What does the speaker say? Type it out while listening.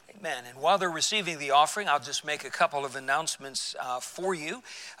Amen. And while they're receiving the offering, I'll just make a couple of announcements for you.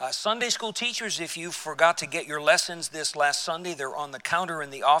 Sunday school teachers, if you forgot to get your lessons this last Sunday, they're on the counter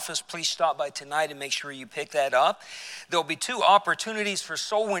in the office. Please stop by tonight and make sure you pick that up. There'll be 2 opportunities for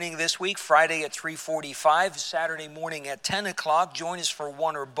soul winning this week, Friday at 3:45, Saturday morning at 10 o'clock. Join us for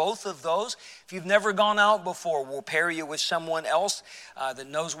one or both of those. If you've never gone out before, we'll pair you with someone else that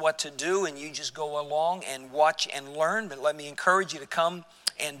knows what to do, and you just go along and watch and learn. But let me encourage you to come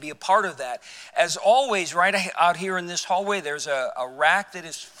and be a part of that. As always, right out here in this hallway, there's a rack that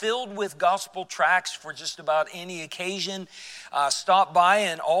is filled with gospel tracts for just about any occasion. Stop by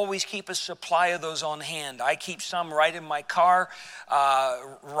and always keep a supply of those on hand. I keep some right in my car,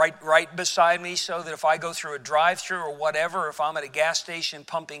 right beside me, so that if I go through a drive-thru or whatever, if I'm at a gas station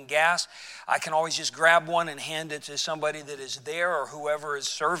pumping gas, I can always just grab one and hand it to somebody that is there or whoever is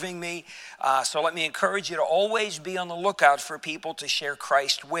serving me. So let me encourage you to always be on the lookout for people to share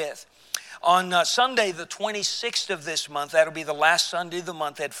Christ with. On Sunday, the 26th of this month, that'll be the last Sunday of the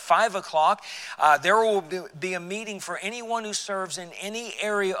month at 5 o'clock, there will be a meeting for anyone who serves in any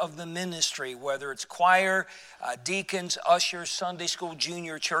area of the ministry, whether it's choir, deacons, ushers, Sunday school,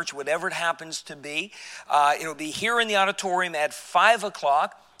 junior church, whatever it happens to be. It'll be here in the auditorium at 5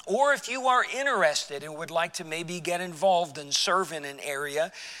 o'clock. Or if you are interested and would like to maybe get involved and serve in an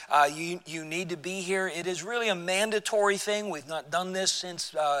area, you need to be here. It is really a mandatory thing. We've not done this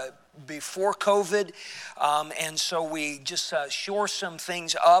since before COVID, and so we just shore some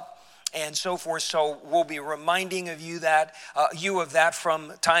things up and so forth. So we'll be reminding you of that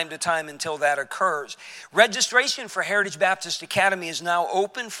from time to time until that occurs. Registration for Heritage Baptist Academy is now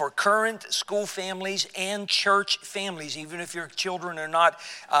open for current school families and church families. Even if your children are not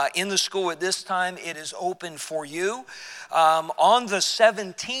in the school at this time, it is open for you. On the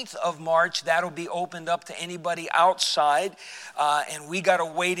 17th of March, that'll be opened up to anybody outside, and we got a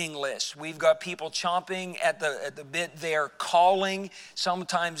waiting list. We've got people chomping at the bit there, calling.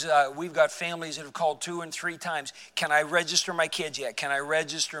 Sometimes we've got families that have called 2 and 3 times. Can I register my kids yet? Can I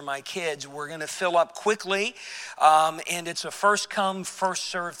register my kids? We're going to fill up quickly, and it's a first come, first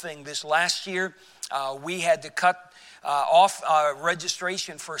serve thing. This last year, we had to cut off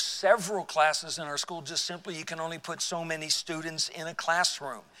registration for several classes in our school. Just simply, you can only put so many students in a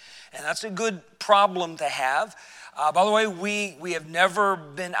classroom. And that's a good problem to have. By the way, we have never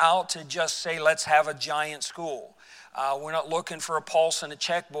been out to just say, let's have a giant school. We're not looking for a pulse and a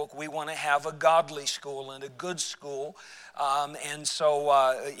checkbook. We want to have a godly school and a good school. And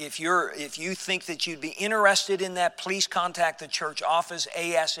so if you think that you'd be interested in that, please contact the church office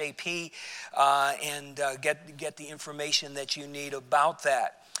ASAP and get the information that you need about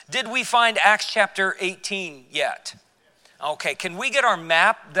that. Did we find Acts chapter 18 yet? Okay, can we get our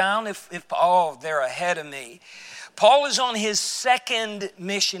map down? Oh, they're ahead of me. Paul is on his second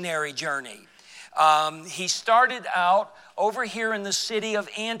missionary journey. He started out over here in the city of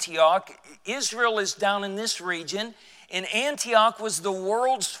Antioch. Israel is down in this region, and Antioch was the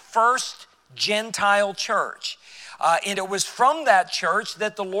world's first Gentile church. And it was from that church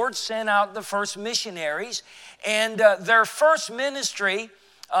that the Lord sent out the first missionaries. And their first ministry,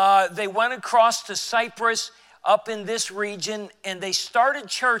 they went across to Cyprus up in this region, and they started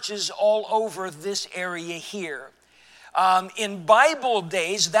churches all over this area here. In Bible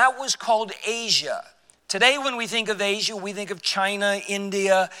days, that was called Asia. Today, when we think of Asia, we think of China,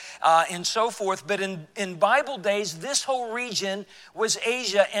 India, and so forth. But in Bible days, this whole region was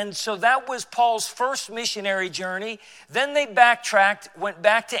Asia. And so that was Paul's first missionary journey. Then they backtracked, went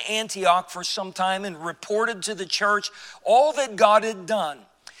back to Antioch for some time and reported to the church all that God had done.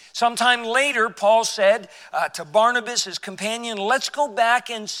 Sometime later, Paul said to Barnabas, his companion, let's go back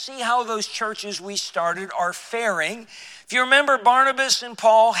and see how those churches we started are faring. If you remember, Barnabas and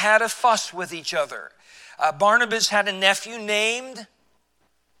Paul had a fuss with each other. Barnabas had a nephew named,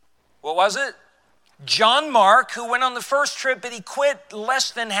 what was it? John Mark, who went on the first trip, but he quit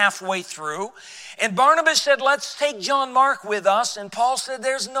less than halfway through. And Barnabas said, let's take John Mark with us. And Paul said,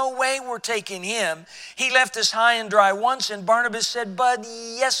 there's no way we're taking him. He left us high and dry once. And Barnabas said, but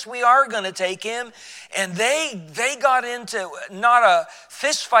yes, we are going to take him. And they got into not a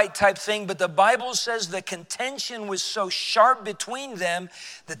fist fight type thing, but the Bible says the contention was so sharp between them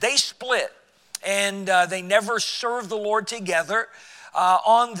that they split. And they never served the Lord together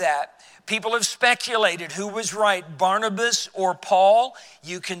on that. People have speculated who was right, Barnabas or Paul.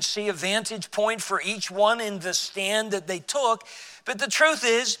 You can see a vantage point for each one in the stand that they took. But the truth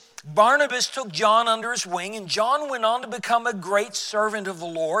is, Barnabas took John under his wing, and John went on to become a great servant of the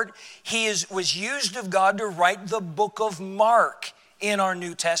Lord. He was used of God to write the book of Mark in our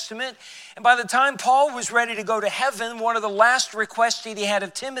New Testament. And by the time Paul was ready to go to heaven, one of the last requests that he had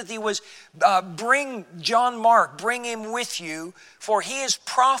of Timothy was, bring John Mark, bring him with you, for he is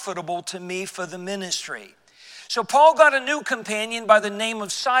profitable to me for the ministry. So Paul got a new companion by the name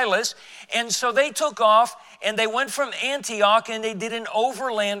of Silas, and so they took off and they went from Antioch and they did an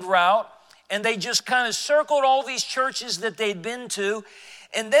overland route, and they just kind of circled all these churches that they'd been to.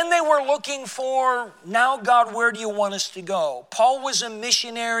 And then they were looking for, now God, where do you want us to go? Paul was a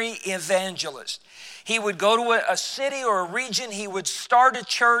missionary evangelist. He would go to a city or a region. He would start a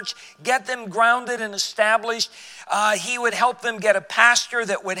church, get them grounded and established. He would help them get a pastor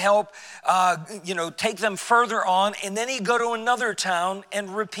that would help, take them further on. And then he'd go to another town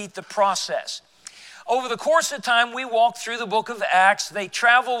and repeat the process. Over the course of time, we walked through the book of Acts. They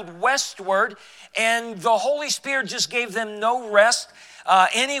traveled westward, and the Holy Spirit just gave them no rest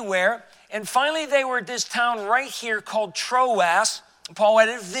anywhere. And finally, they were at this town right here called Troas. Paul had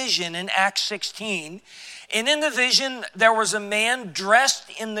a vision in Acts 16. And in the vision, there was a man dressed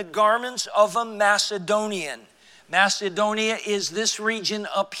in the garments of a Macedonian. Macedonia is this region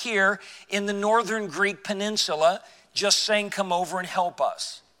up here in the northern Greek peninsula, just saying, come over and help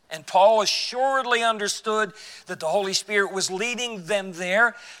us. And Paul assuredly understood that the Holy Spirit was leading them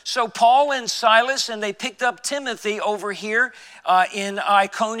there. So Paul and Silas, and they picked up Timothy over here in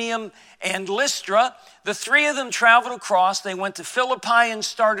Iconium and Lystra. The three of them traveled across. They went to Philippi and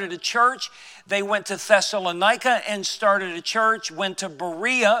started a church. They went to Thessalonica and started a church, went to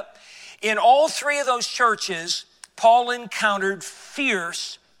Berea. In all three of those churches, Paul encountered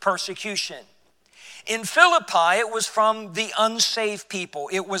fierce persecution. In Philippi, it was from the unsaved people.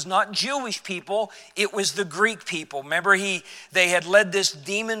 It was not Jewish people. It was the Greek people. Remember, they had led this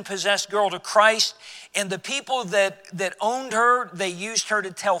demon-possessed girl to Christ, and the people that owned her, they used her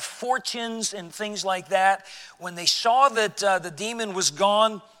to tell fortunes and things like that. When they saw that the demon was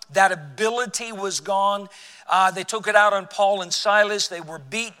gone, that ability was gone, they took it out on Paul and Silas. They were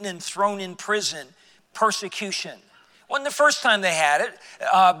beaten and thrown in prison. Persecution. Wasn't the first time they had it.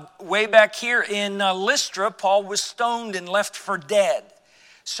 Way back here in Lystra, Paul was stoned and left for dead.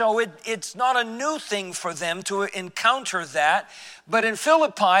 So it's not a new thing for them to encounter that. But in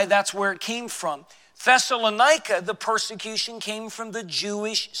Philippi, that's where it came from. Thessalonica, the persecution came from the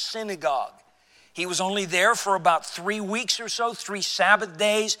Jewish synagogue. He was only there for about 3 weeks or so, 3 Sabbath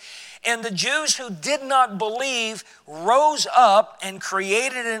days. And the Jews who did not believe rose up and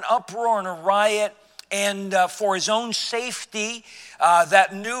created an uproar and a riot. And for his own safety,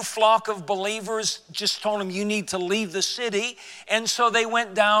 that new flock of believers just told him, you need to leave the city. And so they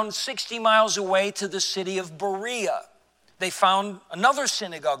went down 60 miles away to the city of Berea. They found another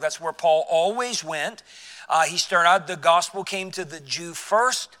synagogue. That's where Paul always went. He started out, the gospel came to the Jew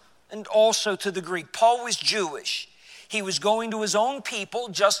first and also to the Greek. Paul was Jewish. He was going to his own people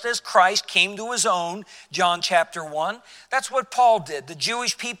just as Christ came to his own, John chapter 1. That's what Paul did. The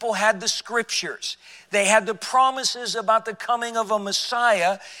Jewish people had the scriptures. They had the promises about the coming of a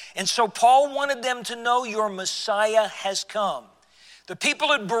Messiah. And so Paul wanted them to know your Messiah has come. The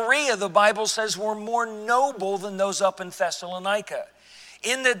people at Berea, the Bible says, were more noble than those up in Thessalonica,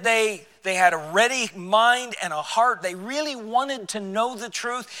 in that they had a ready mind and a heart. They really wanted to know the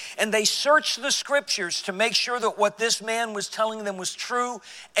truth, and they searched the scriptures to make sure that what this man was telling them was true,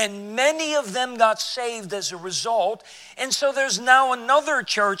 and many of them got saved as a result. And so there's now another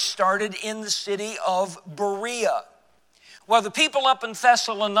church started in the city of Berea. Well, the people up in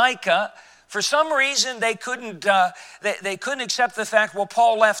Thessalonica, for some reason, they couldn't accept the fact, well,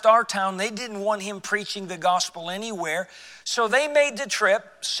 Paul left our town. They didn't want him preaching the gospel anywhere. So they made the trip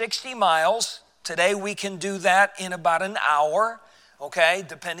 60 miles. Today we can do that in about an hour, okay,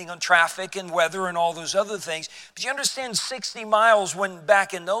 depending on traffic and weather and all those other things. But you understand 60 miles when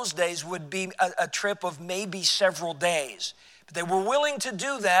back in those days would be a trip of maybe several days. But they were willing to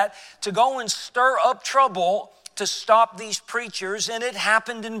do that, to go and stir up trouble to stop these preachers, and it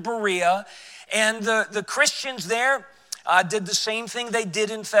happened in Berea. And the Christians there did the same thing they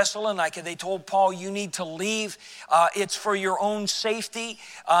did in Thessalonica. They told Paul, you need to leave. It's for your own safety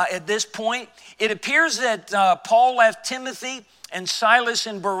at this point. It appears that Paul left Timothy and Silas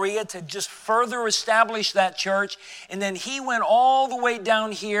in Berea to just further establish that church. And then he went all the way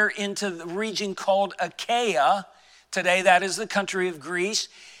down here into the region called Achaia. Today, that is the country of Greece.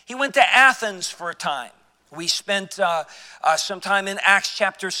 He went to Athens for a time. We spent some time in Acts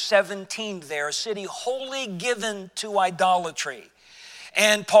chapter 17 there, a city wholly given to idolatry.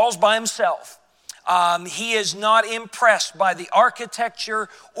 And Paul's by himself. He is not impressed by the architecture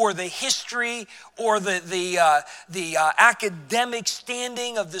or the history or the academic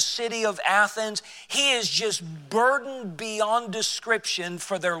standing of the city of Athens. He is just burdened beyond description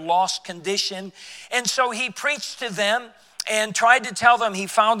for their lost condition. And so he preached to them and tried to tell them he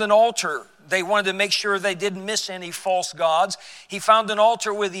found an altar. They wanted to make sure they didn't miss any false gods. He found an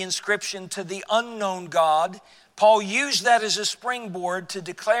altar with the inscription to the unknown God. Paul used that as a springboard to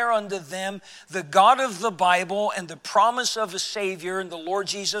declare unto them the God of the Bible and the promise of a Savior in the Lord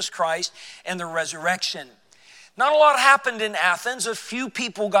Jesus Christ and the resurrection. Not a lot happened in Athens. A few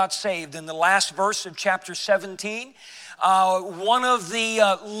people got saved. In the last verse of chapter 17, one of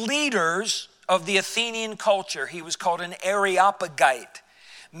the leaders of the Athenian culture, he was called an Areopagite,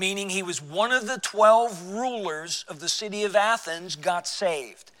 meaning he was one of the 12 rulers of the city of Athens, got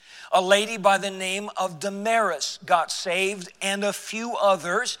saved. A lady by the name of Damaris got saved, and a few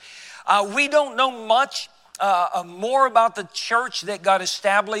others. We don't know much more about the church that got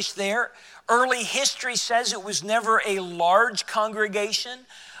established there. Early history says it was never a large congregation,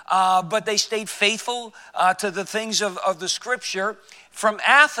 but they stayed faithful to the things of the Scripture. From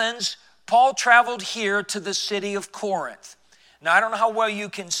Athens, Paul traveled here to the city of Corinth. Now, I don't know how well you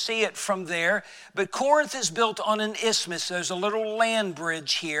can see it from there, but Corinth is built on an isthmus. There's a little land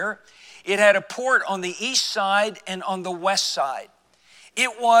bridge here. It had a port on the east side and on the west side.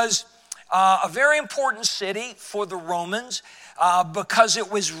 It was a very important city for the Romans because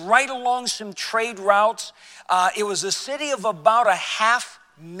it was right along some trade routes. It was a city of about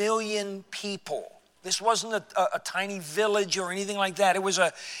 500,000 people. This wasn't a tiny village or anything like that. It was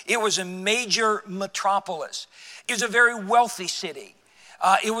a major metropolis. It was a very wealthy city.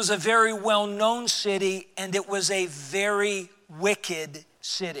 It was a very well-known city, and it was a very wicked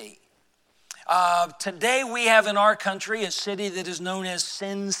city. Today we have in our country a city that is known as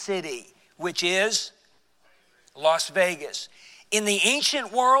Sin City, which is Las Vegas. In the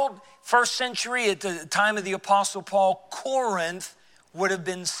ancient world, first century, at the time of the Apostle Paul, Corinth would have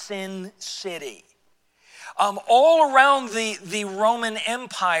been Sin City. All around the Roman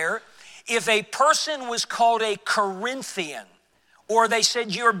Empire, if a person was called a Corinthian, or they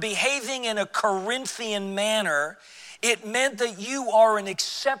said you're behaving in a Corinthian manner, it meant that you are an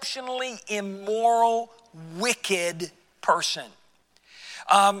exceptionally immoral, wicked person.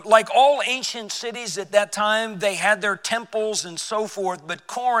 Like all ancient cities at that time, they had their temples and so forth, but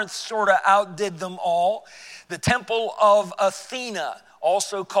Corinth sort of outdid them all. The temple of Athena,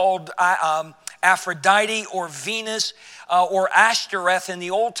 also called Aphrodite or Venus or Ashtoreth in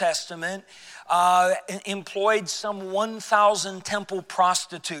the Old Testament, employed some 1,000 temple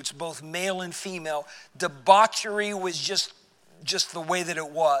prostitutes, both male and female. Debauchery was just the way that it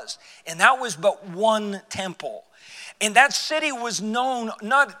was. And that was but one temple. And that city was known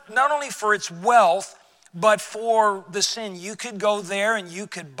not only for its wealth, but for the sin. You could go there and you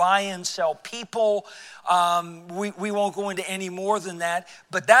could buy and sell people. We won't go into any more than that.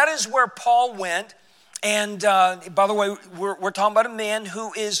 But that is where Paul went. And by the way, we're talking about a man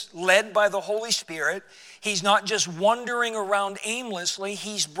who is led by the Holy Spirit. He's not just wandering around aimlessly.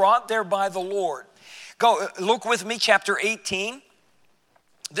 He's brought there by the Lord. Go look with me, chapter 18.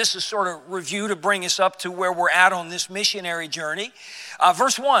 This is sort of review to bring us up to where we're at on this missionary journey.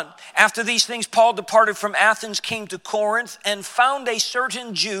 Verse 1, after these things, Paul departed from Athens, came to Corinth, and found a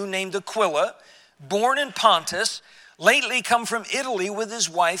certain Jew named Aquila, born in Pontus, lately come from Italy with his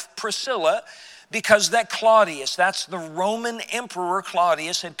wife Priscilla, because that Claudius, that's the Roman emperor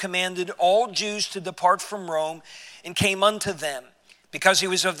Claudius, had commanded all Jews to depart from Rome and came unto them. Because he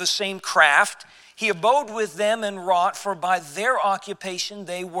was of the same craft, he abode with them and wrought, for by their occupation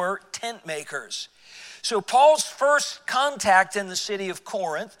they were tent makers. So Paul's first contact in the city of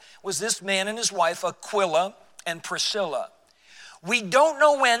Corinth was this man and his wife, Aquila and Priscilla. We don't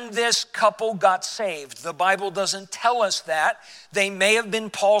know when this couple got saved. The Bible doesn't tell us that. They may have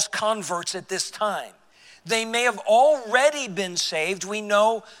been Paul's converts at this time. They may have already been saved. We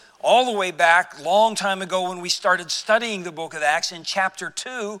know all the way back, long time ago when we started studying the book of Acts in chapter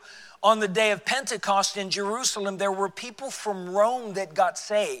 2, on the day of Pentecost in Jerusalem, there were people from Rome that got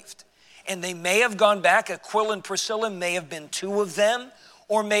saved. And they may have gone back. Aquila and Priscilla may have been two of them,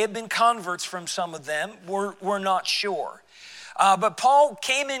 or may have been converts from some of them. We're not sure. But Paul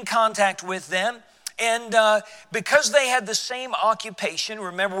came in contact with them, and because they had the same occupation,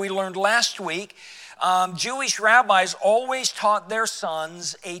 remember we learned last week, Jewish rabbis always taught their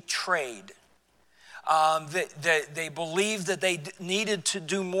sons a trade. They believed that they needed to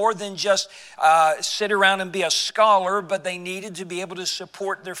do more than just sit around and be a scholar, but they needed to be able to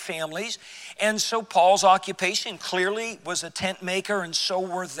support their families. And so Paul's occupation clearly was a tent maker, and so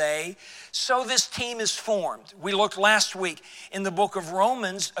were they. So this team is formed. We looked last week in the book of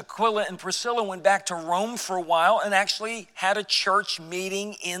Romans. Aquila and Priscilla went back to Rome for a while and actually had a church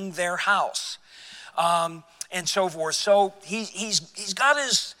meeting in their house, and so forth. So he's got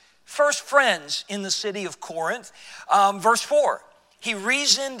his first friends in the city of Corinth. Verse 4, he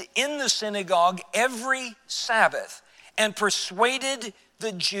reasoned in the synagogue every Sabbath and persuaded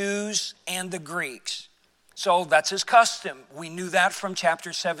the Jews and the Greeks. So that's his custom. We knew that from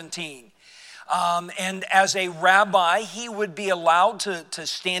chapter 17. And as a rabbi, he would be allowed to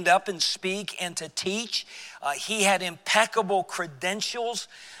stand up and speak and to teach. He had impeccable credentials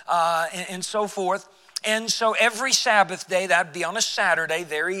and so forth. And so every Sabbath day, that'd be on a Saturday,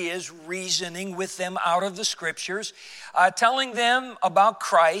 there he is reasoning with them out of the scriptures, telling them about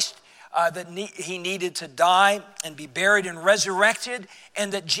Christ, that he needed to die and be buried and resurrected,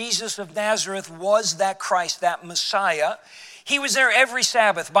 and that Jesus of Nazareth was that Christ, that Messiah. He was there every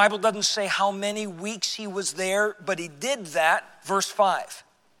Sabbath. The Bible doesn't say how many weeks he was there, but he did that. Verse 5.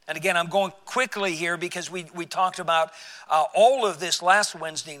 And again, I'm going quickly here because we talked about all of this last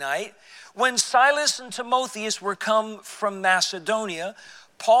Wednesday night. When Silas and Timotheus were come from Macedonia,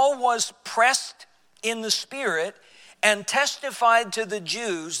 Paul was pressed in the Spirit and testified to the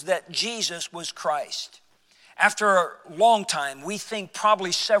Jews that Jesus was Christ. After a long time, we think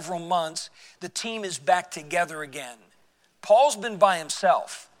probably several months, the team is back together again. Paul's been by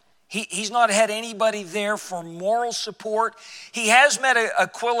himself. He's not had anybody there for moral support. He has met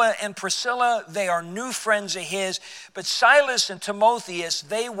Aquila and Priscilla. They are new friends of his. But Silas and Timotheus,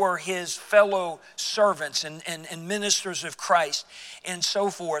 they were his fellow servants and ministers of Christ and so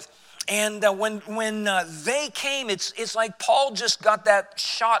forth. And when they came, it's like Paul just got that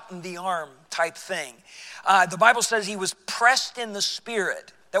shot in the arm type thing. The Bible says he was pressed in the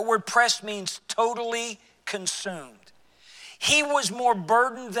Spirit. That word pressed means totally consumed. He was more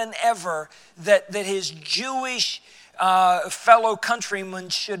burdened than ever that his Jewish fellow countrymen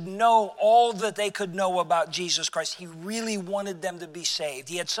should know all that they could know about Jesus Christ. He really wanted them to be saved.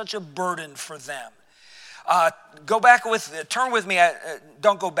 He had such a burden for them. Turn with me,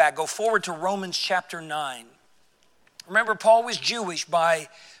 don't go back, go forward to Romans chapter 9. Remember, Paul was Jewish by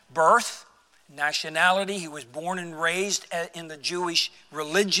birth, nationality. He was born and raised in the Jewish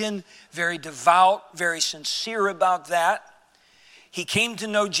religion, very devout, very sincere about that. He came to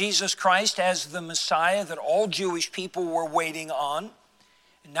know Jesus Christ as the Messiah that all Jewish people were waiting on.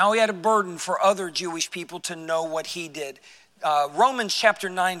 And now he had a burden for other Jewish people to know what he did. Romans chapter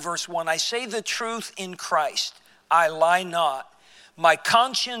 9, verse 1, I say the truth in Christ, I lie not. My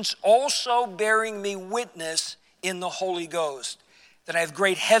conscience also bearing me witness in the Holy Ghost, that I have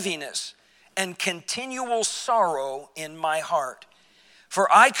great heaviness and continual sorrow in my heart. For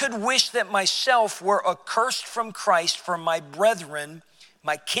I could wish that myself were accursed from Christ for my brethren,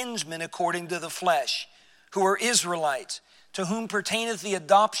 my kinsmen according to the flesh, who are Israelites, to whom pertaineth the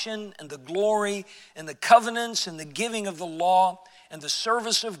adoption and the glory and the covenants and the giving of the law and the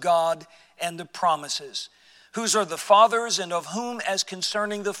service of God and the promises, whose are the fathers, and of whom as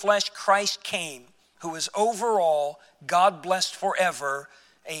concerning the flesh Christ came, who is over all, God blessed forever.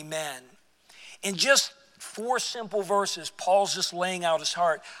 Amen. In just 4 simple verses, Paul's just laying out his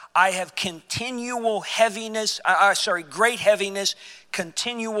heart. I have great heaviness,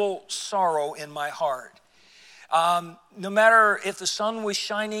 continual sorrow in my heart. No matter if the sun was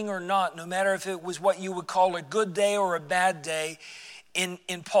shining or not, no matter if it was what you would call a good day or a bad day, in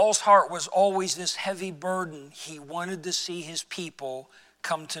Paul's heart was always this heavy burden. He wanted to see his people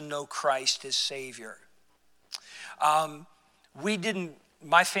come to know Christ as Savior.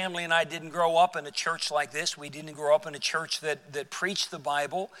 My family and I didn't grow up in a church like this. We didn't grow up in a church that preached the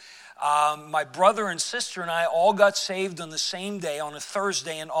Bible. My brother and sister and I all got saved on the same day, on a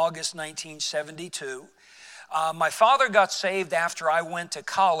Thursday in August 1972. My father got saved after I went to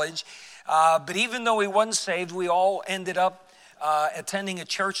college, but even though he wasn't saved, we all ended up attending a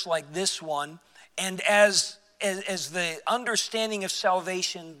church like this one. And as the understanding of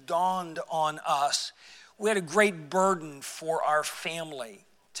salvation dawned on us, we had a great burden for our family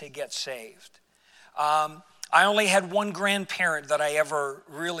to get saved. I only had one grandparent that I ever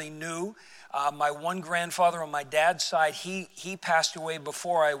really knew. My one grandfather on my dad's side, he passed away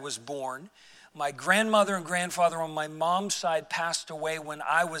before I was born. My grandmother and grandfather on my mom's side passed away when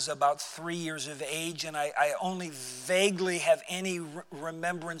I was about 3 years of age, and I only vaguely have any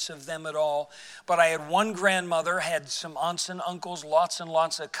remembrance of them at all. But I had one grandmother, had some aunts and uncles, lots and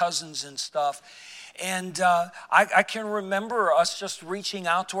lots of cousins and stuff. And I can remember us just reaching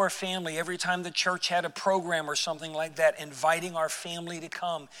out to our family every time the church had a program or something like that, inviting our family to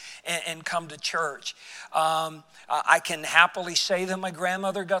come and come to church. I can happily say that my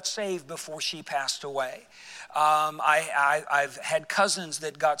grandmother got saved before she passed away. I've had cousins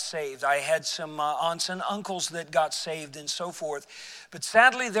that got saved. I had some aunts and uncles that got saved and so forth. But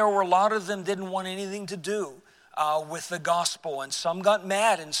sadly, there were a lot of them didn't want anything to do with the gospel, and some got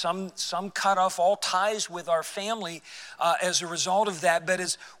mad, and some cut off all ties with our family as a result of that. But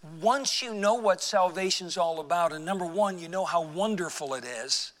as once you know what salvation's all about, and number one, you know how wonderful it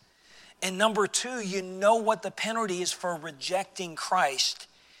is, and number two, you know what the penalty is for rejecting Christ.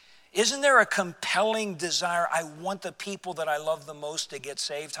 Isn't there a compelling desire? I want the people that I love the most to get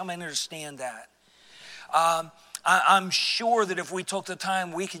saved. How many understand that? I'm sure that if we took the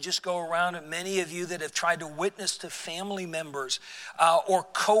time, we could just go around, and many of you that have tried to witness to family members or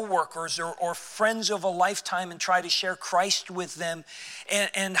coworkers or friends of a lifetime and try to share Christ with them,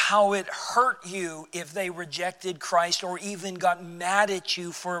 and how it hurt you if they rejected Christ or even got mad at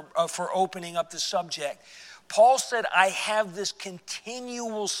you for opening up the subject. Paul said, I have this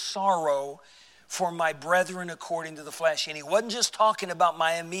continual sorrow for my brethren according to the flesh. And he wasn't just talking about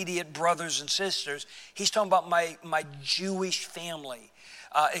my immediate brothers and sisters. He's talking about my Jewish family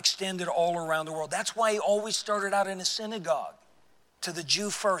extended all around the world. That's why he always started out in a synagogue, to the Jew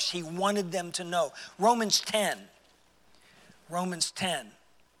first. He wanted them to know. Romans 10.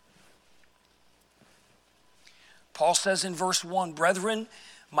 Paul says in verse 1, brethren,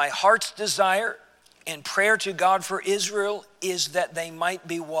 my heart's desire and prayer to God for Israel is that they might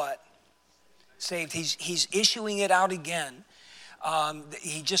be what? Saved. He's issuing it out again.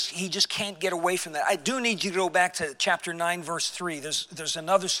 He just can't get away from that. I do need you to go back to chapter 9, verse 3. There's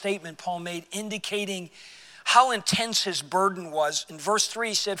another statement Paul made indicating how intense his burden was. In verse 3,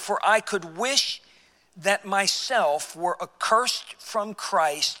 he said, for I could wish that myself were accursed from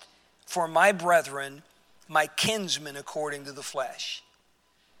Christ for my brethren, my kinsmen according to the flesh.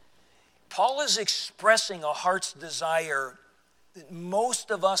 Paul is expressing a heart's desire that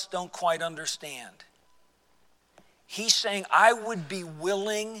most of us don't quite understand. He's saying, I would be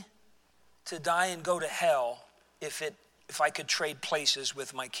willing to die and go to hell if I could trade places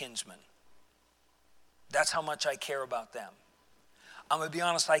with my kinsmen. That's how much I care about them. I'm going to be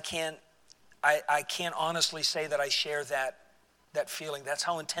honest, I can't honestly say that I share that feeling. That's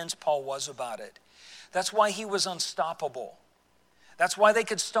how intense Paul was about it. That's why he was unstoppable. That's why they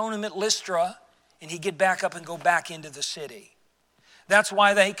could stone him at Lystra and he'd get back up and go back into the city. That's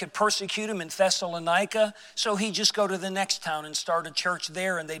why they could persecute him in Thessalonica, so he'd just go to the next town and start a church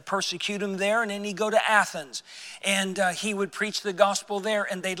there, and they'd persecute him there, and then he'd go to Athens, and he would preach the gospel there,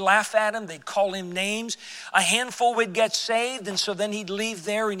 and they'd laugh at him, they'd call him names. A handful would get saved, and so then he'd leave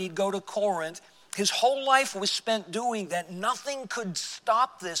there and he'd go to Corinth. His whole life was spent doing that. Nothing could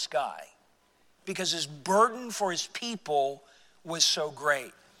stop this guy because his burden for his people was so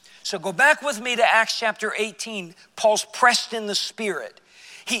great. So go back with me to Acts chapter 18. Paul's pressed in the Spirit.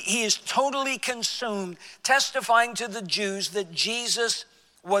 He is totally consumed, testifying to the Jews that Jesus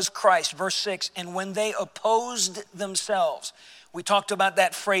was Christ. Verse 6, and when they opposed themselves, we talked about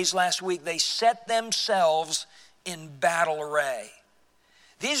that phrase last week, they set themselves in battle array.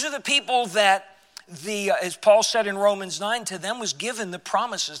 These are the people that as Paul said in Romans 9, to them was given the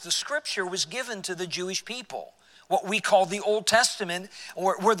promises. The scripture was given to the Jewish people. What we call the Old Testament,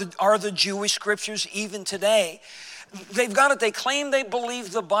 are the Jewish scriptures even today. They've got it. They claim they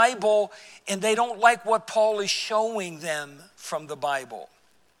believe the Bible, and they don't like what Paul is showing them from the Bible.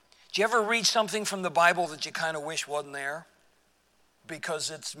 Do you ever read something from the Bible that you kind of wish wasn't there? Because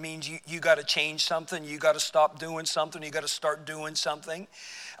it means you got to change something, you got to stop doing something, you got to start doing something.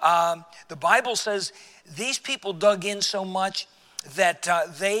 The Bible says these people dug in so much that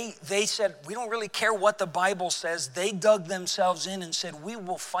they said, we don't really care what the Bible says. They dug themselves in and said, we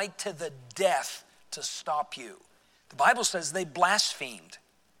will fight to the death to stop you. The Bible says they blasphemed.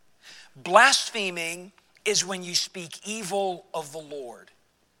 Blaspheming is when you speak evil of the Lord.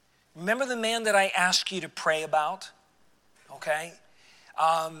 Remember the man that I asked you to pray about? Okay?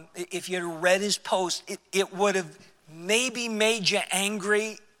 If you had read his post, it would have maybe made you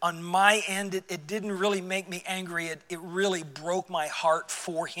angry. On my end, it didn't really make me angry. It really broke my heart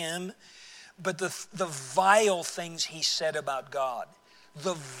for him. But the vile things he said about God,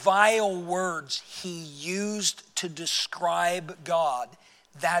 the vile words he used to describe God,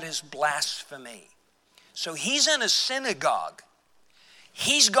 that is blasphemy. So he's in a synagogue.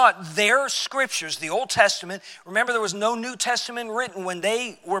 he's got their scriptures, the Old Testament. Remember, there was no New Testament written when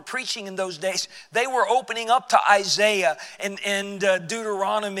they were preaching in those days. They were opening up to Isaiah and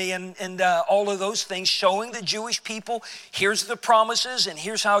Deuteronomy and all of those things, showing the Jewish people, here's the promises and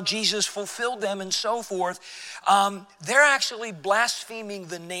here's how Jesus fulfilled them and so forth. They're actually blaspheming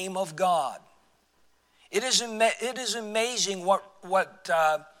the name of God. It is amazing what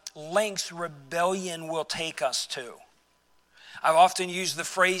lengths rebellion will take us to. I've often used the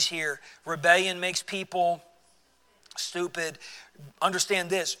phrase here, rebellion makes people stupid.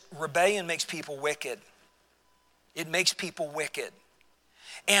 Understand this, rebellion makes people wicked. It makes people wicked.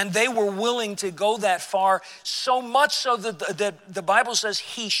 And they were willing to go that far, so much so that the Bible says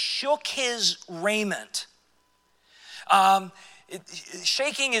he shook his raiment.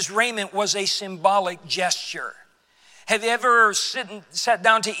 Shaking his raiment was a symbolic gesture. Have you ever sat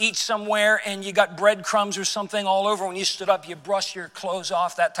down to eat somewhere and you got breadcrumbs or something all over? When you stood up, you brushed your clothes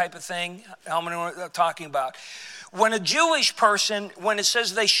off, that type of thing? How many are talking about? When a Jewish person, when it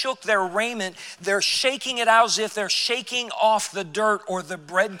says they shook their raiment, they're shaking it out as if they're shaking off the dirt or the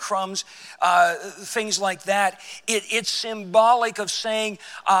breadcrumbs, things like that. It's symbolic of saying,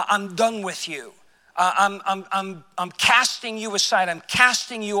 I'm done with you. I'm casting you aside. I'm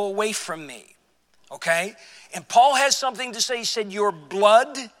casting you away from me. Okay? And Paul has something to say. He said, your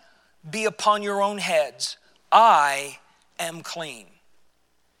blood be upon your own heads. I am clean.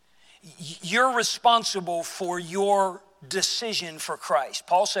 You're responsible for your decision for Christ.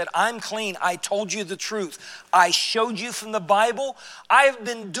 Paul said, I'm clean. I told you the truth. I showed you from the Bible. I've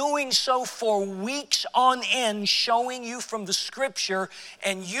been doing so for weeks on end, showing you from the scripture,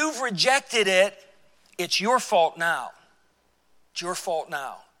 and you've rejected it. It's your fault now. It's your fault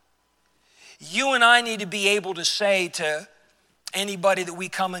now. You and I need to be able to say to anybody that we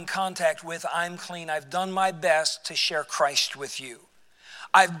come in contact with, I'm clean. I've done my best to share Christ with you.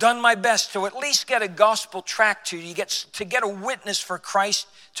 I've done my best to at least get a gospel tract to you, to get a witness for Christ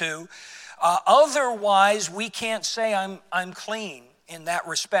to. Otherwise, we can't say I'm clean in that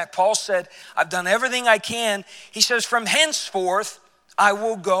respect. Paul said, I've done everything I can. He says, from henceforth, I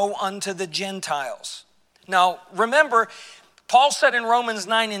will go unto the Gentiles. Now, remember, Paul said in Romans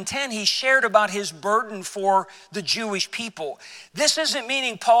 9 and 10, he shared about his burden for the Jewish people. This isn't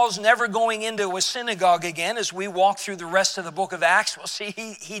meaning Paul's never going into a synagogue again. As we walk through the rest of the book of Acts, we'll see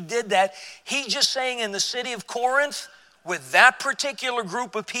he did that. He's just saying in the city of Corinth, with that particular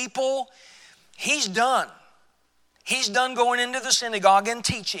group of people, he's done. He's done going into the synagogue and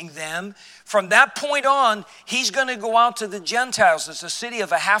teaching them. From that point on, he's going to go out to the Gentiles. It's a city of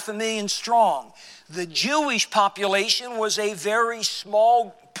 500,000 strong. The Jewish population was a very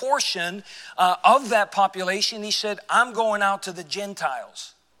small portion of that population. He said, I'm going out to the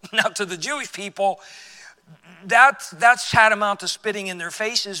Gentiles. Now, to the Jewish people, that's tantamount to spitting in their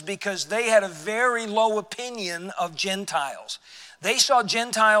faces because they had a very low opinion of Gentiles. They saw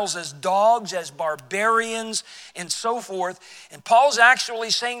Gentiles as dogs, as barbarians, and so forth. And Paul's actually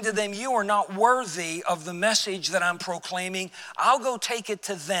saying to them, you are not worthy of the message that I'm proclaiming. I'll go take it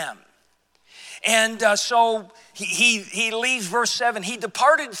to them. And so he leaves, verse 7. He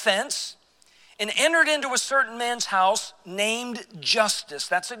departed thence and entered into a certain man's house named Justus.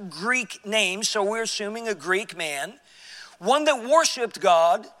 That's a Greek name, so we're assuming a Greek man. One that worshiped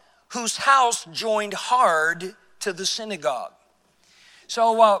God, whose house joined hard to the synagogue.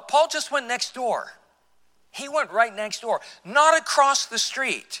 So Paul just went next door. He went right next door, not across the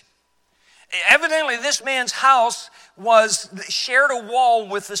street. Evidently, this man's house shared a wall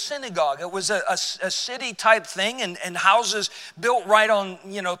with the synagogue. It was a city type thing, and houses built right on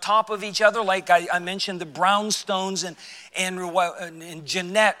top of each other. Like I mentioned, the brownstones, and in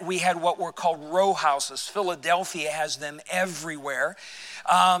Jeanette we had what were called row houses. Philadelphia has them everywhere.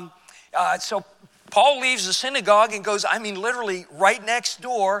 So Paul leaves the synagogue and goes, literally right next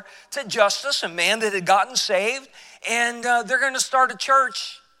door to Justus, a man that had gotten saved, and they're going to start a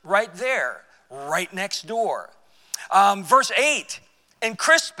church right there, right next door. Verse 8, and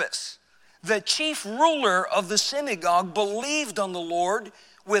Crispus, the chief ruler of the synagogue, believed on the Lord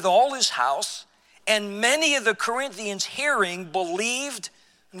with all his house, and many of the Corinthians hearing believed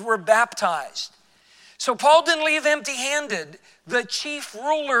and were baptized. So Paul didn't leave empty-handed. The chief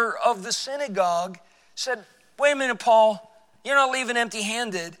ruler of the synagogue said, wait a minute, Paul, you're not leaving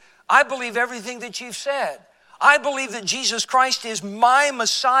empty-handed. I believe everything that you've said. I believe that Jesus Christ is my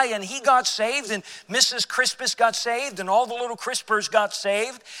Messiah, and he got saved, and Mrs. Crispus got saved, and all the little Crispers got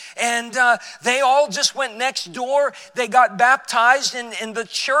saved, and they all just went next door. They got baptized, and the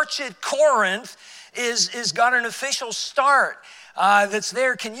church at Corinth is got an official start. that's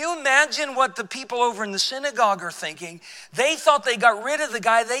there. Can you imagine what the people over in the synagogue are thinking? They thought they got rid of the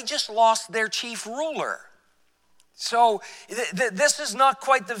guy. They just lost their chief ruler. So this is not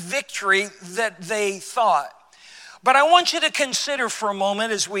quite the victory that they thought. But I want you to consider for a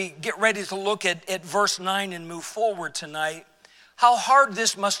moment as we get ready to look at verse 9 and move forward tonight, how hard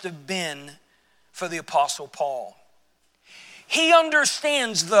this must have been for the Apostle Paul. He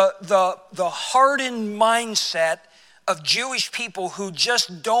understands the hardened mindset of Jewish people who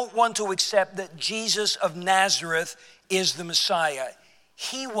just don't want to accept that Jesus of Nazareth is the Messiah.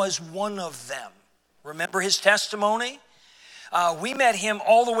 He was one of them. Remember his testimony? We met him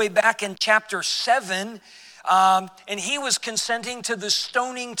all the way back in chapter 7, and he was consenting to the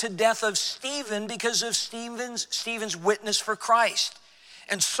stoning to death of Stephen because of Stephen's witness for Christ.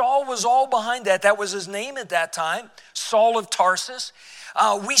 And Saul was all behind that. That was his name at that time, Saul of Tarsus.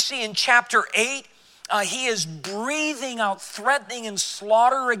 We see in chapter 8, he is breathing out threatening and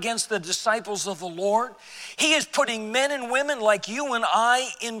slaughter against the disciples of the Lord. He is putting men and women like you and I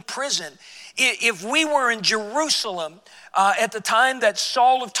in prison. If we were in Jerusalem at the time that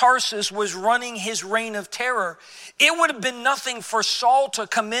Saul of Tarsus was running his reign of terror, it would have been nothing for Saul to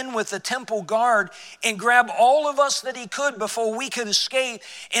come in with the temple guard and grab all of us that he could before we could escape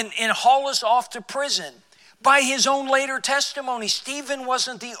and haul us off to prison. By his own later testimony, Stephen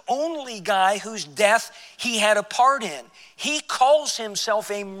wasn't the only guy whose death he had a part in. He calls himself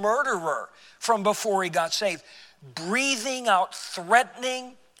a murderer from before he got saved, breathing out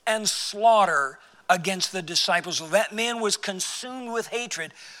threatening and slaughter against the disciples. So that man was consumed with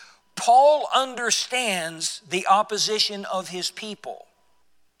hatred. Paul understands the opposition of his people.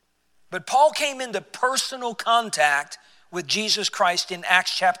 But Paul came into personal contact with Jesus Christ in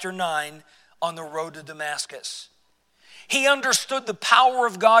Acts chapter 9 on the road to Damascus. He understood the power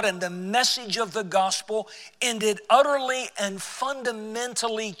of God and the message of the gospel, and it utterly and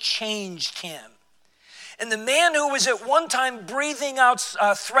fundamentally changed him. And the man who was at one time breathing out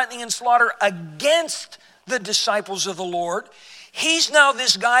threatening and slaughter against the disciples of the Lord, he's now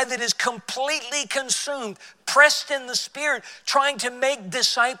this guy that is completely consumed, pressed in the Spirit, trying to make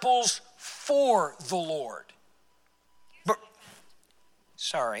disciples for the Lord. But,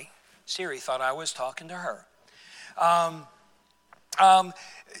 sorry, Siri thought I was talking to her. Now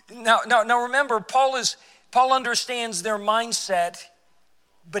remember, Paul understands their mindset,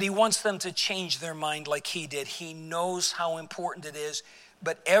 but he wants them to change their mind like he did. He knows how important it is,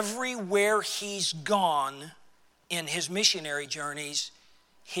 but everywhere he's gone in his missionary journeys,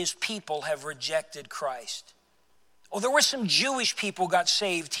 his people have rejected Christ. Oh, there were some Jewish people got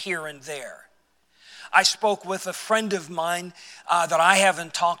saved here and there. I spoke with a friend of mine that I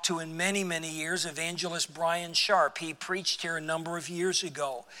haven't talked to in many, many years, evangelist Brian Sharp. He preached here a number of years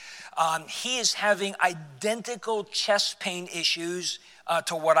ago. He is having identical chest pain issues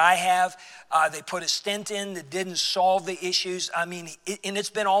to what I have. They put a stent in that didn't solve the issues. I mean, and it's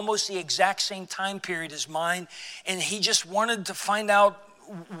been almost the exact same time period as mine. And he just wanted to find out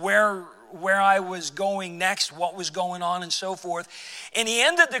where I was going next, what was going on, and so forth. And he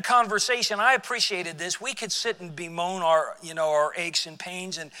ended the conversation. I appreciated this. We could sit and bemoan our aches and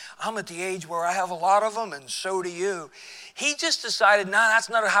pains, and I'm at the age where I have a lot of them, and so do you. He just decided, that's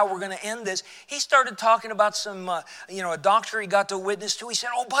not how we're going to end this. He started talking about some, a doctor he got to witness to. He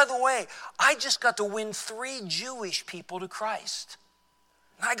said, oh, by the way, I just got to win 3 Jewish people to Christ.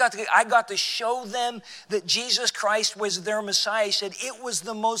 I got to show them that Jesus Christ was their Messiah. He said it was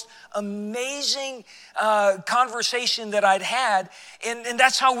the most amazing conversation that I'd had. And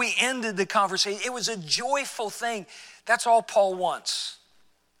that's how we ended the conversation. It was a joyful thing. That's all Paul wants.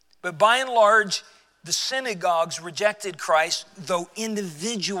 But by and large, the synagogues rejected Christ, though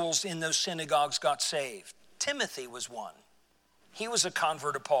individuals in those synagogues got saved. Timothy was one. He was a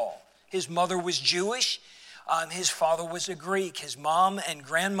convert of Paul. His mother was Jewish. His father was a Greek, his mom and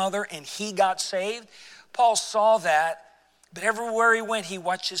grandmother, and he got saved. Paul saw that, but everywhere he went, he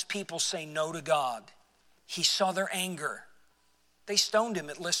watched his people say no to God. He saw their anger. They stoned him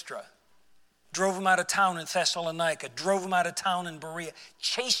at Lystra, drove him out of town in Thessalonica, drove him out of town in Berea,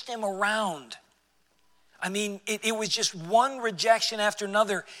 chased him around. I mean, it was just one rejection after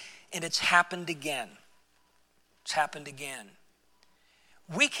another, and it's happened again. It's happened again.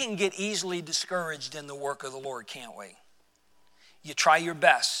 We can get easily discouraged in the work of the Lord, can't we? You try your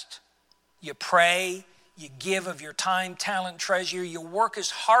best. You pray, You give of your time, talent, treasure. You work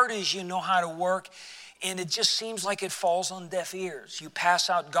as hard as you know how to work, and it just seems like it falls on deaf ears. You pass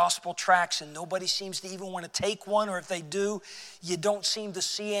out gospel tracts and nobody seems to even want to take one, or if they do, you don't seem to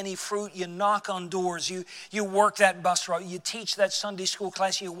see any fruit. You knock on doors. You work that bus route. You teach that Sunday school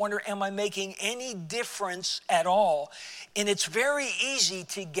class. You wonder, am I making any difference at all? And it's very easy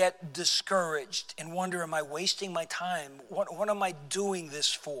to get discouraged and wonder, am I wasting my time? What am I doing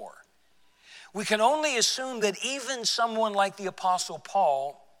this for? We can only assume that even someone like the Apostle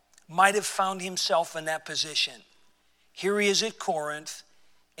Paul might have found himself in that position. Here he is at Corinth,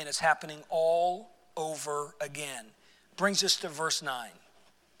 and it's happening all over again. Brings us to verse 9.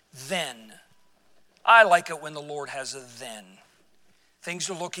 Then. I like it when the Lord has a then. Things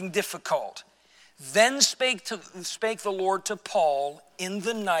are looking difficult. Then spake the Lord to Paul in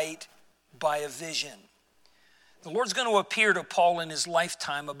the night by a vision. The Lord's going to appear to Paul in his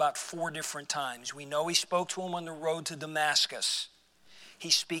lifetime about 4 different times. We know he spoke to him on the road to Damascus.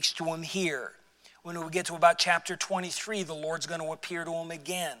 He speaks to him here. When we get to about chapter 23, the Lord's going to appear to him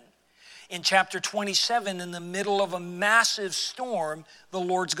again. In chapter 27, in the middle of a massive storm, the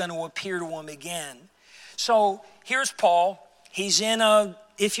Lord's going to appear to him again. So here's Paul. He's in a,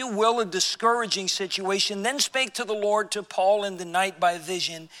 if you will, a discouraging situation. Then spake to the Lord to Paul in the night by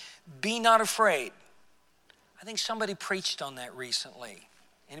vision, be not afraid. I think somebody preached on that recently.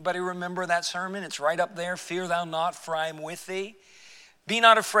 Anybody remember that sermon? It's right up there. Fear thou not, for I am with thee. Be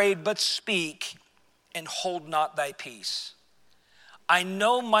not afraid, but speak, and hold not thy peace. I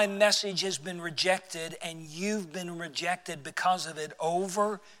know my message has been rejected, and you've been rejected because of it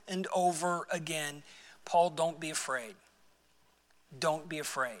over and over again. Paul, don't be afraid. Don't be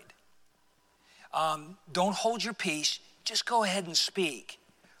afraid. Don't hold your peace. Just go ahead and speak.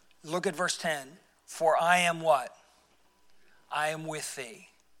 Look at verse 10. For I am what? I am with thee.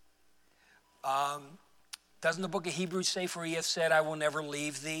 Doesn't the book of Hebrews say, for he hath said, I will never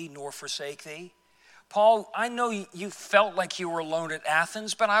leave thee nor forsake thee? Paul, I know you felt like you were alone at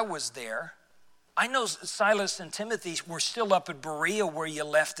Athens, but I was there. I know Silas and Timothy were still up at Berea where you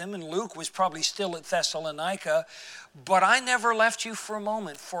left them, and Luke was probably still at Thessalonica, but I never left you for a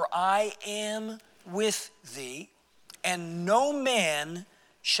moment, for I am with thee, and no man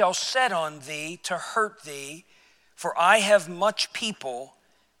shall set on thee to hurt thee, for I have much people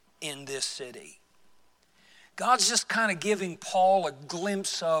in this city. God's just kind of giving Paul a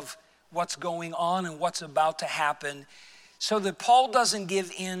glimpse of what's going on and what's about to happen so that Paul doesn't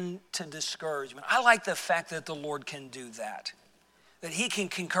give in to discouragement. I like the fact that the Lord can do that he can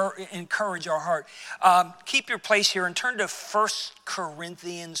encourage our heart. Keep your place here and turn to 1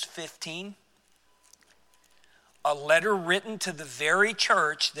 Corinthians 15, a letter written to the very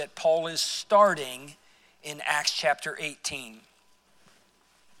church that Paul is starting in Acts chapter 18.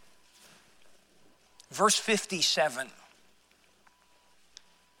 Verse 57.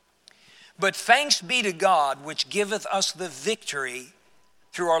 But thanks be to God, which giveth us the victory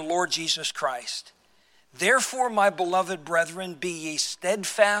through our Lord Jesus Christ. Therefore, my beloved brethren, be ye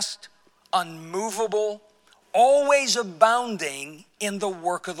steadfast, unmovable, always abounding in the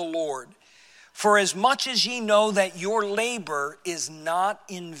work of the Lord. For as much as ye know that your labor is not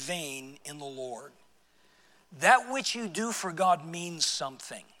in vain in the Lord. That which you do for God means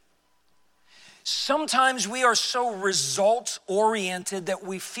something. Sometimes we are so results-oriented that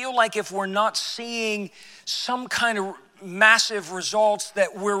we feel like if we're not seeing some kind of massive results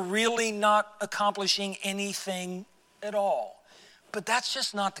that we're really not accomplishing anything at all. But that's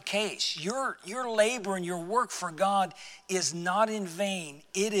just not the case. Your labor and your work for God is not in vain.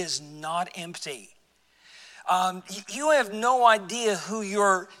 It is not empty. You have no idea who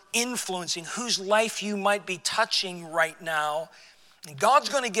you're influencing, whose life you might be touching right now. And God's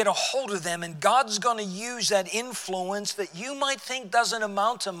going to get a hold of them, and God's going to use that influence that you might think doesn't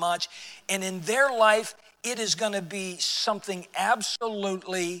amount to much, and in their life, it is going to be something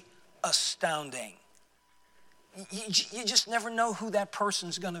absolutely astounding. You just never know who that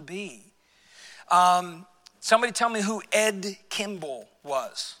person's going to be. Somebody tell me who Ed Kimball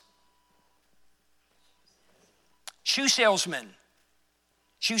was. Shoe salesman,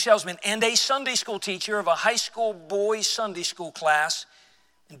 and a Sunday school teacher of a high school boys' Sunday school class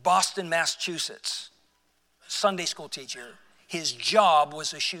in Boston, Massachusetts. Sunday school teacher. His job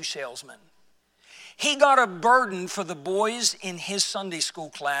was a shoe salesman. He got a burden for the boys in his Sunday school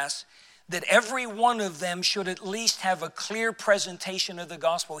class that every one of them should at least have a clear presentation of the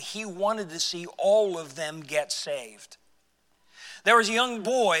gospel. He wanted to see all of them get saved. There was a young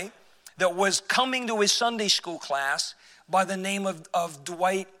boy that was coming to his Sunday school class by the name of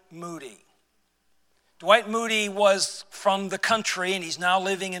Dwight Moody. Dwight Moody was from the country, and he's now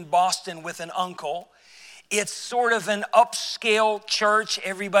living in Boston with an uncle. It's sort of an upscale church.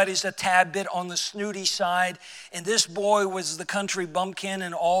 Everybody's a tad bit on the snooty side. And this boy was the country bumpkin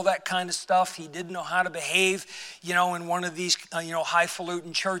and all that kind of stuff. He didn't know how to behave, in one of these,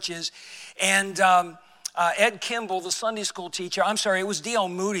 highfalutin churches. And Ed Kimball, the Sunday school teacher, it was D.L.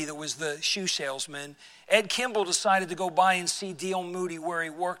 Moody that was the shoe salesman. Ed Kimball decided to go by and see D.L. Moody where he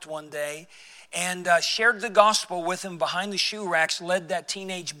worked one day and shared the gospel with him behind the shoe racks, led that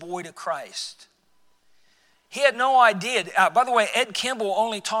teenage boy to Christ. He had no idea. By the way, Ed Kimball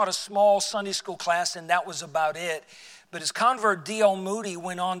only taught a small Sunday school class, and that was about it. But his convert, D.L. Moody,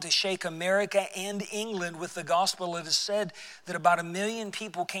 went on to shake America and England with the gospel. It is said that about 1 million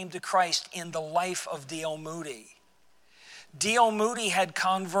people came to Christ in the life of D.L. Moody. D.L. Moody had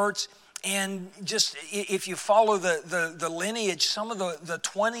converts, and just if you follow the lineage, some of the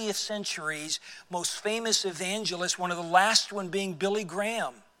 20th century's most famous evangelists, one of the last one being Billy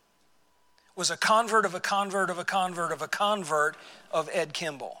Graham, was a convert of a convert of a convert of a convert of Ed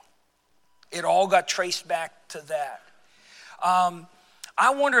Kimball. It all got traced back to that.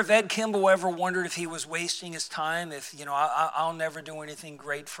 I wonder if Ed Kimball ever wondered if he was wasting his time, if, I'll never do anything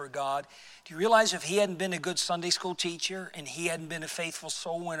great for God. Do you realize if he hadn't been a good Sunday school teacher and he hadn't been a faithful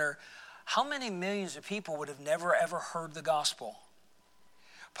soul winner, how many millions of people would have never, ever heard the gospel?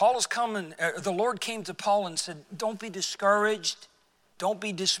 The Lord came to Paul and said, don't be discouraged. Don't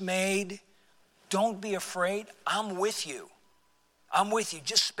be dismayed. Don't be afraid. I'm with you. I'm with you.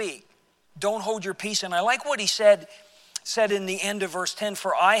 Just speak. Don't hold your peace. And I like what he said in the end of verse 10,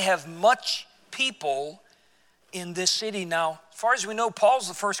 for I have much people in this city. Now, as far as we know, Paul's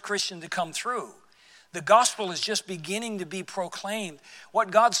the first Christian to come through. The gospel is just beginning to be proclaimed.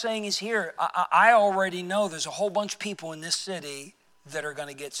 What God's saying is here, I already know there's a whole bunch of people in this city that are going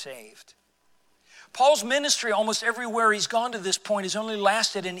to get saved. Paul's ministry, almost everywhere he's gone to this point, has only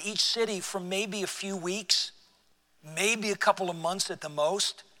lasted in each city for maybe a few weeks, maybe a couple of months at the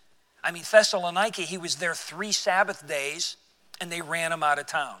most. Thessalonica, he was there 3 Sabbath days, and they ran him out of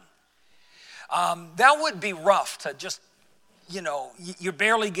town. That would be rough to just, you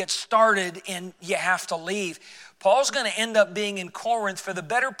barely get started and you have to leave. Paul's going to end up being in Corinth for the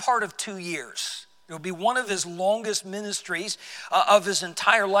better part of 2 years. It will be one of his longest ministries of his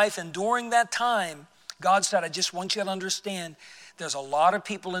entire life. And during that time, God said, I just want you to understand, there's a lot of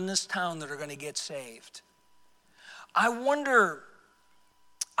people in this town that are going to get saved. I wonder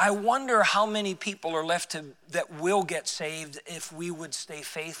how many people are left that will get saved if we would stay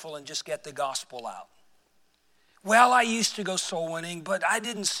faithful and just get the gospel out. Well, I used to go soul winning, but I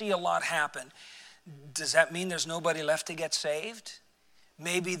didn't see a lot happen. Does that mean there's nobody left to get saved?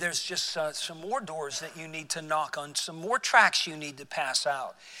 Maybe there's just some more doors that you need to knock on, some more tracks you need to pass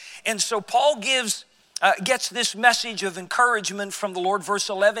out. And so Paul gets this message of encouragement from the Lord. Verse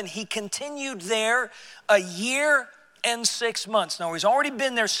 11, he continued there a year and 6 months. Now, he's already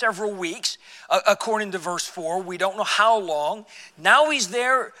been there several weeks, according to verse 4. We don't know how long. Now he's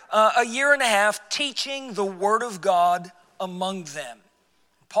there a year and a half teaching the word of God among them.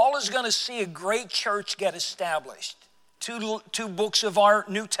 Paul is going to see a great church get established. Two books of our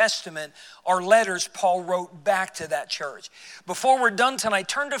New Testament are letters Paul wrote back to that church. Before we're done tonight,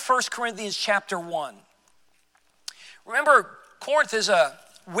 turn to 1 Corinthians chapter 1. Remember, Corinth is a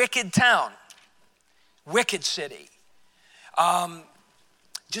wicked town, wicked city.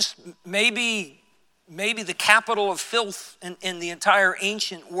 Just maybe the capital of filth in the entire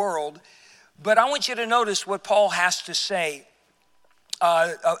ancient world. But I want you to notice what Paul has to say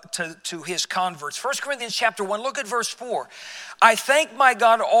to his converts. 1 Corinthians chapter 1, look at verse 4. I thank my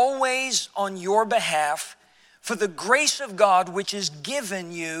God always on your behalf for the grace of God which is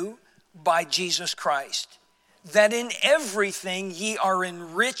given you by Jesus Christ, that in everything ye are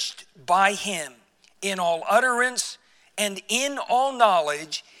enriched by him, in all utterance and in all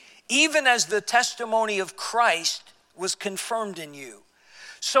knowledge, even as the testimony of Christ was confirmed in you,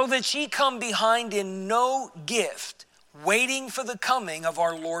 so that ye come behind in no gift, waiting for the coming of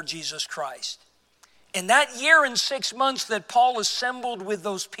our Lord Jesus Christ. In that year and 6 months that Paul assembled with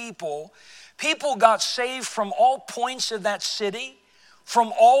those people got saved from all points of that city,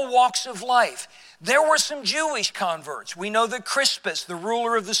 from all walks of life. There were some Jewish converts. We know that Crispus, the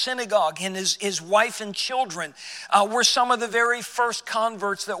ruler of the synagogue, and his wife and children were some of the very first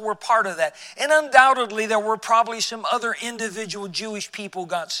converts that were part of that. And undoubtedly, there were probably some other individual Jewish people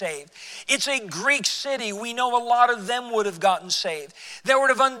got saved. It's a Greek city. We know a lot of them would have gotten saved. There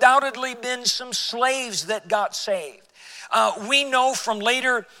would have undoubtedly been some slaves that got saved. We know from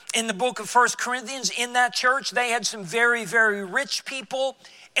later in the book of 1 Corinthians, in that church, they had some very, very rich people,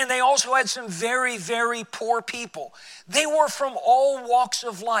 and they also had some very, very poor people. They were from all walks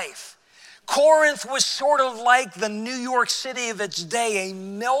of life. Corinth was sort of like the New York City of its day, a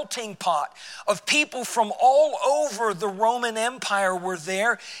melting pot of people from all over the Roman Empire were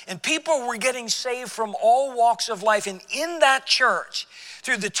there, and people were getting saved from all walks of life. And in that church,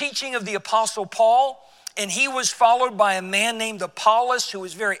 through the teaching of the Apostle Paul, and he was followed by a man named Apollos who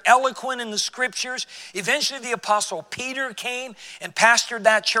was very eloquent in the scriptures. Eventually the Apostle Peter came and pastored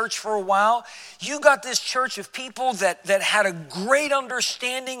that church for a while. You got this church of people that had a great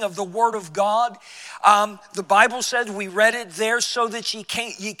understanding of the Word of God. The Bible said, we read it there, so that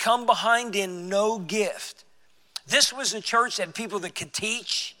ye come behind in no gift. This was a church that had people that could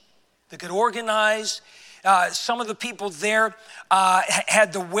teach, that could organize. Some of the people there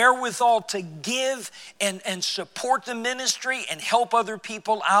had the wherewithal to give and support the ministry and help other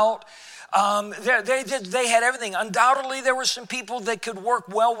people out. They had everything. Undoubtedly, there were some people that could work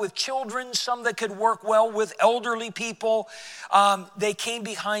well with children, some that could work well with elderly people. They came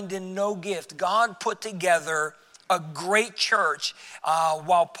behind in no gift. God put together a great church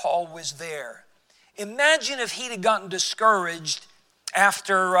while Paul was there. Imagine if he'd have gotten discouraged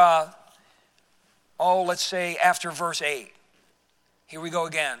after... let's say after verse 8. Here we go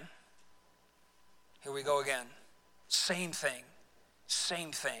again. Same thing.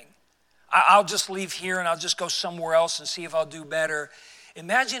 I'll just leave here and I'll just go somewhere else and see if I'll do better.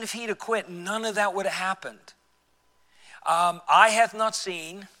 Imagine if he'd have quit, none of that would have happened. I have not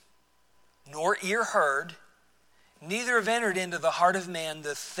seen, nor ear heard, neither have entered into the heart of man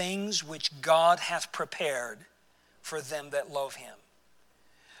the things which God hath prepared for them that love him.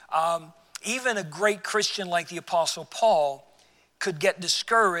 Even a great Christian like the Apostle Paul could get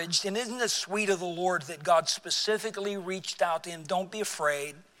discouraged. And isn't it sweet of the Lord that God specifically reached out to him? Don't be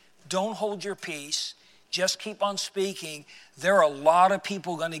afraid. Don't hold your peace. Just keep on speaking. There are a lot of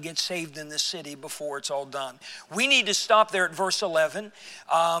people going to get saved in this city before it's all done. We need to stop there at verse 11.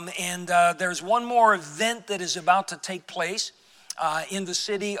 There's one more event that is about to take place in the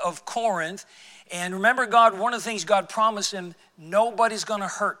city of Corinth. And remember, one of the things God promised him, nobody's going to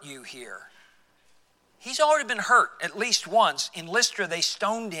hurt you here. He's already been hurt at least once. In Lystra, they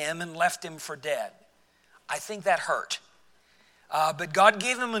stoned him and left him for dead. I think that hurt. But God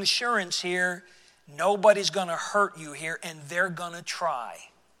gave him an assurance here, nobody's going to hurt you here, and they're going to try.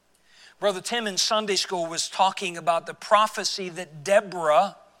 Brother Tim in Sunday school was talking about the prophecy that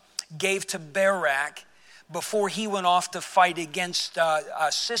Deborah gave to Barak before he went off to fight against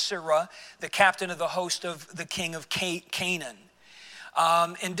Sisera, the captain of the host of the king of Canaan.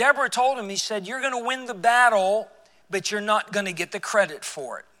 And Deborah told him, he said, you're going to win the battle, but you're not going to get the credit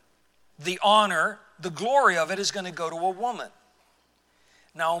for it. The honor, the glory of it is going to go to a woman.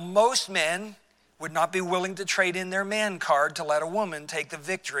 Now, most men would not be willing to trade in their man card to let a woman take the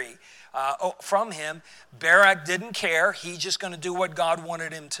victory from him. Barak didn't care. He's just going to do what God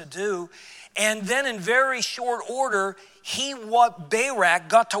wanted him to do. And then in very short order, Barak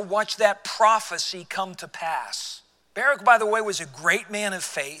got to watch that prophecy come to pass. Barak, by the way, was a great man of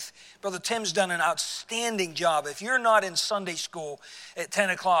faith. Brother Tim's done an outstanding job. If you're not in Sunday school at 10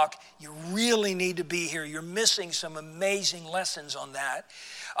 o'clock, you really need to be here. You're missing some amazing lessons on that.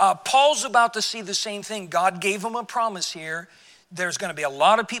 Paul's about to see the same thing. God gave him a promise here. There's going to be a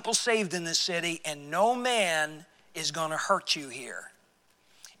lot of people saved in this city, and no man is going to hurt you here.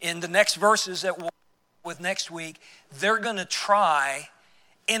 In the next verses that we'll with next week, they're going to try,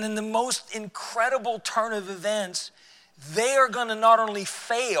 and in the most incredible turn of events, they are going to not only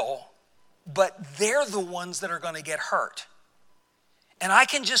fail, but they're the ones that are going to get hurt. And I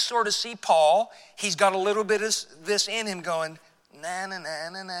can just sort of see Paul, he's got a little bit of this in him going, nah, nah, nah,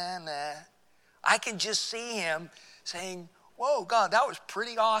 nah, nah, nah. I can just see him saying, whoa, God, that was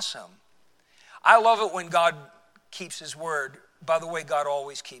pretty awesome. I love it when God keeps his word. By the way, God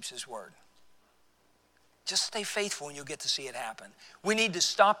always keeps his word. Just stay faithful and you'll get to see it happen. We need to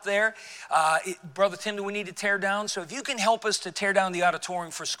stop there. Brother Tim, do we need to tear down? So if you can help us to tear down the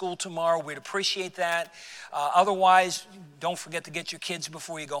auditorium for school tomorrow, we'd appreciate that. Otherwise, don't forget to get your kids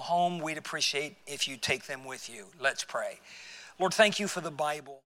before you go home. We'd appreciate if you take them with you. Let's pray. Lord, thank you for the Bible.